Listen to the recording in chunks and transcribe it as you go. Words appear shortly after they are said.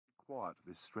quiet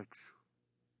this stretch.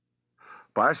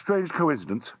 By a strange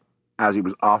coincidence, as he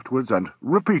was afterwards and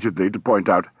repeatedly to point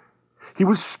out, he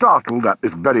was startled at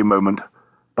this very moment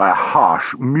by a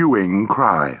harsh, mewing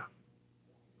cry.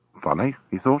 Funny,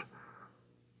 he thought.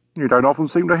 You don't often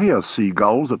seem to hear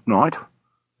seagulls at night.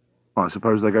 I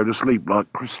suppose they go to sleep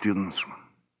like Christians.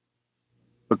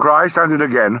 The cry sounded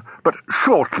again, but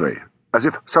shortly, as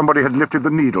if somebody had lifted the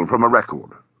needle from a record.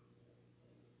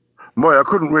 Moya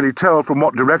couldn't really tell from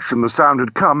what direction the sound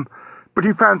had come, but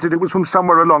he fancied it was from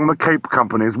somewhere along the Cape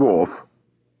Company's wharf.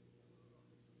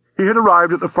 He had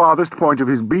arrived at the farthest point of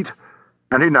his beat,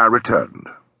 and he now returned.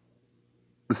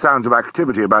 The sounds of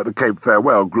activity about the Cape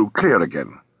Farewell grew clear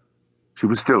again. She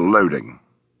was still loading.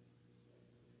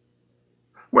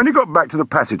 When he got back to the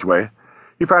passageway,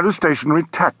 he found a stationary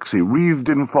taxi wreathed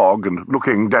in fog and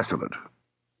looking desolate.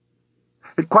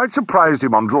 It quite surprised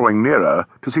him on drawing nearer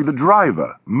to see the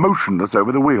driver motionless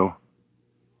over the wheel.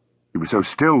 He was so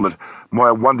still that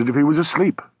Moya wondered if he was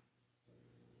asleep.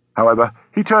 However,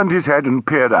 he turned his head and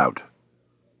peered out.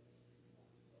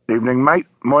 "Evening, mate,"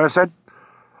 Moya said.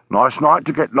 "Nice night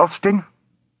to get lost in."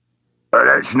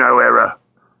 "That's no error,"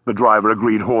 the driver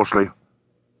agreed hoarsely.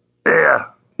 "Here,"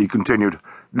 he continued,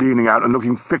 leaning out and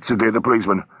looking fixedly at the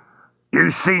policeman.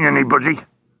 "You seen anybody?"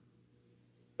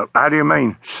 "How do you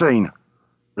mean, seen?"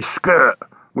 "A skirt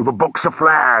with a box of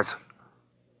flowers."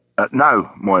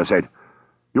 "No," Moya said.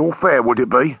 "Your fare, would it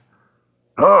be?"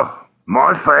 "Oh,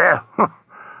 my fare?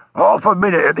 Half a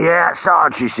minute at the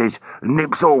outside," she says, and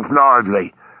nips off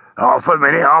lively. "Half a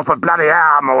minute, half a bloody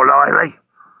hour, more likely."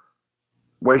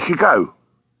 "Where's she go?"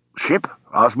 "Ship?"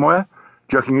 asked Moya,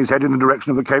 jerking his head in the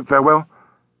direction of the Cape Farewell.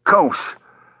 "Course.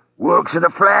 Works at a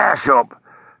flower shop.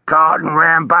 Carting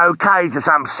round bouquets of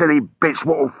some silly bitch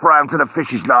what'll throw 'em to the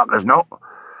fishes like as not.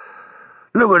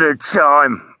 Look at the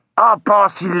time.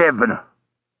 11:30.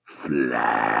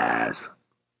 Flowers."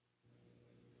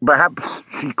 "Perhaps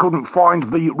she couldn't find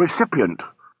the recipient,"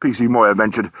 PC Moya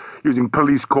ventured, using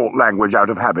police court language out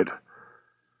of habit.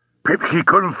 "Perhaps she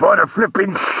couldn't find a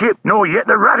flipping ship, nor yet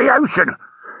the ruddy ocean.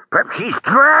 Perhaps she's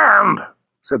drowned,"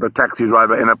 said the taxi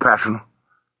driver in a passion.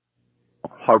 "I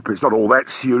hope it's not all that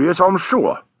serious, I'm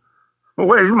sure."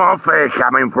 "Where's my fare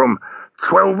coming from?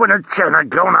 12 and a 10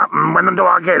 gone up, and when do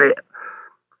I get it?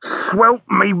 Swelp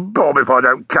me bob if I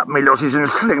don't cut me losses and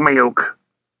sling me hook."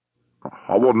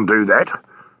 "I wouldn't do that,"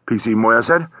 PC Moya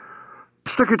said.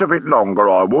 "Stick it a bit longer,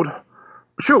 I would.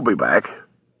 She'll be back.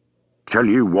 Tell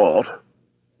you what,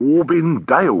 Orbin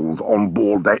Dale's on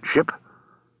board that ship.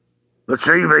 The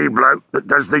TV bloke that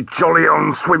does the Jolly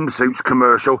On swimsuits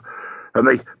commercial and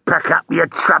the Pack Up Your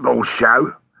Troubles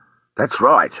show. That's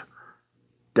right.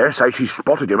 Dare say she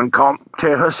spotted him and can't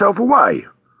tear herself away.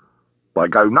 I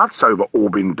go nuts over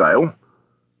Orbin Dale."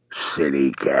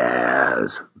 "Silly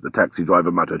cows," the taxi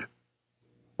driver muttered.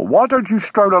 "Why don't you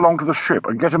stroll along to the ship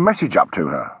and get a message up to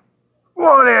her?"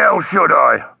 "Why the hell should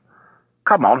I?"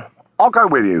 "Come on, I'll go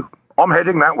with you. I'm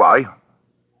heading that way."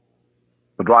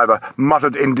 The driver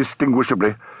muttered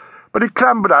indistinguishably, but he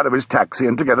clambered out of his taxi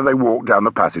and together they walked down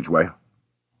the passageway.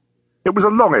 It was a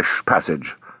longish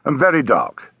passage and very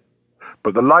dark,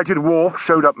 but the lighted wharf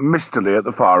showed up mistily at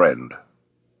the far end.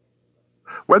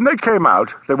 When they came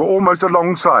out, they were almost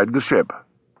alongside the ship.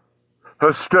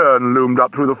 Her stern loomed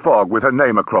up through the fog with her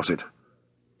name across it.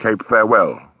 Cape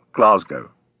Farewell, Glasgow.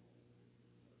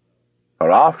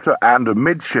 Her after and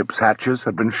amidships hatches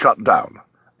had been shut down,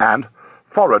 and,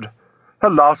 forward, her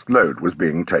last load was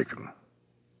being taken.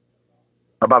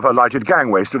 Above her lighted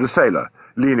gangway stood a sailor,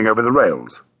 leaning over the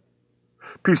rails.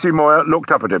 PC Moya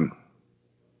looked up at him.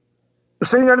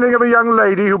 "Seen anything of a young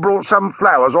lady who brought some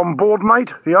flowers on board,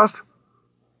 mate?" he asked.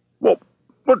 "What,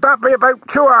 would that be about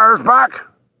 2 hours back?"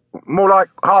 "More like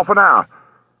half an hour."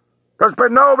 "There's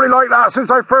been nobody like that since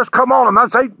I first come on, and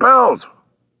that's 8 bells."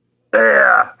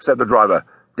 "Here," said the driver.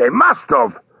 "They must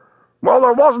have." "Well,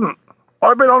 there wasn't.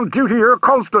 I've been on duty here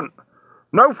constant.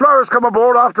 No flowers come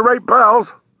aboard after 8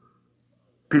 bells."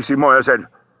 PC Moya said,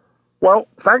 "Well,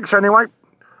 thanks anyway.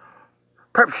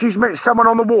 Perhaps she's met someone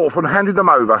on the wharf and handed them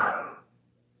over."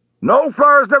 "No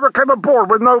flowers never came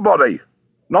aboard with nobody.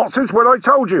 Not since when I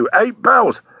told you, 8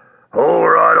 bells. All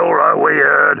right, we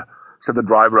heard," said the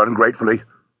driver ungratefully.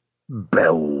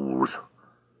 Bells.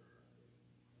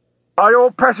 "Are your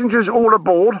passengers all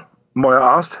aboard?" Moya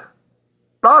asked.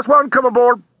 "Last one come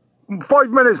aboard 5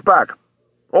 minutes back.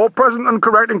 All present and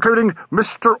correct, including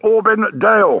Mr. Orbin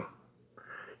Dale.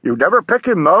 You'd never pick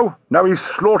him, though, now he's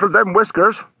slaughtered them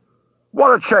whiskers.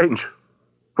 What a change!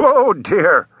 Oh,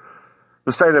 dear!"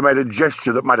 The sailor made a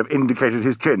gesture that might have indicated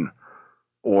his chin,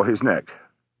 or his neck.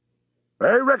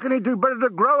 "I reckon he'd do better to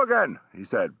grow again," he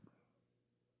said.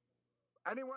 "Anyway."